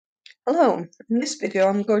Hello, in this video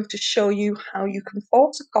I'm going to show you how you can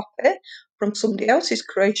photocopy from somebody else's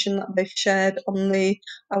creation that they've shared on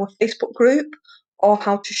our Facebook group, or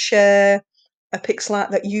how to share a pixel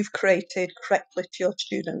art that you've created correctly to your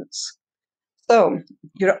students. So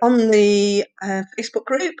you're on the Facebook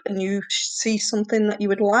group and you see something that you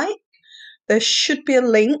would like. There should be a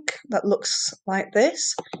link that looks like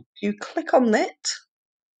this. If you click on it,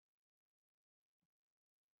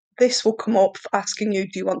 this will come up asking you,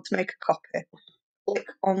 do you want to make a copy? Click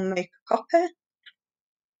on make a copy.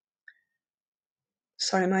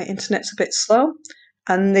 Sorry, my internet's a bit slow.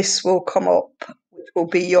 And this will come up, which will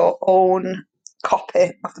be your own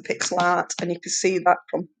copy of the pixel art, and you can see that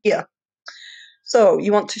from here. So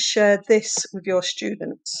you want to share this with your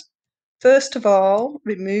students. First of all,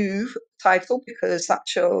 remove title because that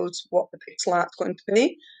shows what the pixel art's going to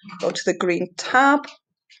be. Go to the green tab,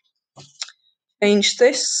 change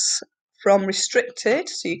this from restricted,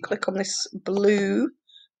 so you click on this blue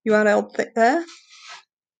URL bit there,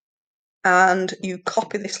 and you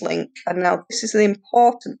copy this link. And now this is the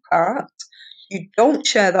important part. You don't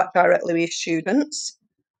share that directly with your students.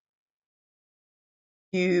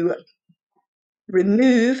 You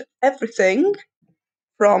remove everything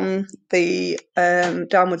from the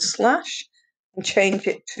downward slash and change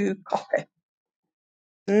it to copy.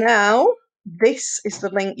 Now this is the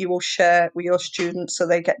link you will share with your students so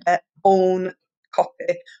they get their own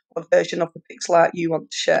copy or version of the pixel art you want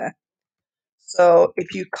to share. So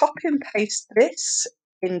if you copy and paste this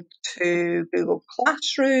into Google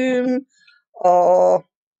Classroom or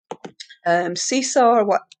Seesaw or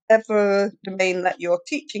whatever domain that you're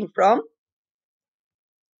teaching from,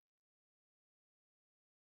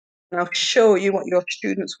 and I'll show you what your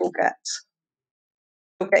students will get.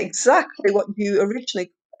 They'll get exactly what you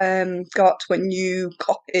originally got when you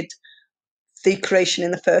copied the creation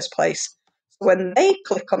in the first place. So when they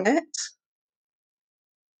click on it,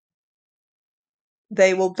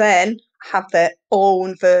 they will then have their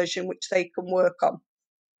own version which they can work on.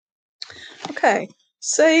 Okay,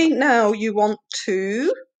 say now you want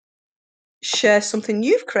to share something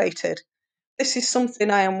you've created. This is something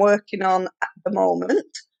I am working on at the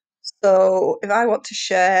moment. So if I want to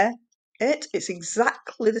share it, it's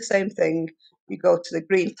exactly the same thing. You go to the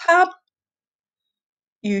green tab,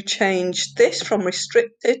 you change this from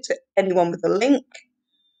restricted to anyone with a link,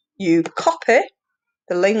 you copy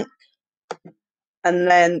the link, and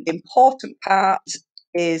then the important part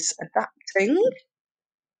is adapting.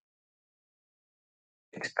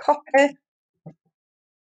 Copy,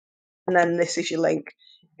 and then this is your link.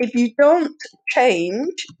 If you don't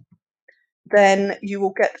change, then you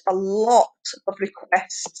will get a lot of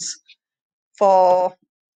requests for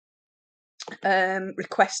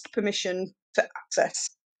request permission to access.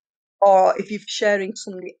 Or if you're sharing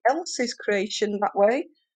somebody else's creation that way,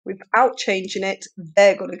 without changing it,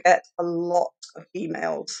 they're going to get a lot of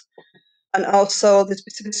emails. And also there's a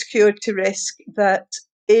bit of a security risk that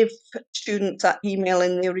if students are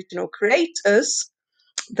emailing the original creators,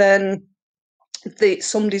 then a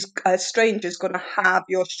stranger's going to have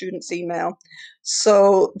your student's email.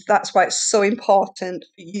 So that's why it's so important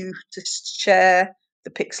for you to share the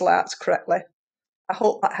pixel arts correctly. I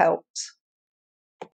hope that helps.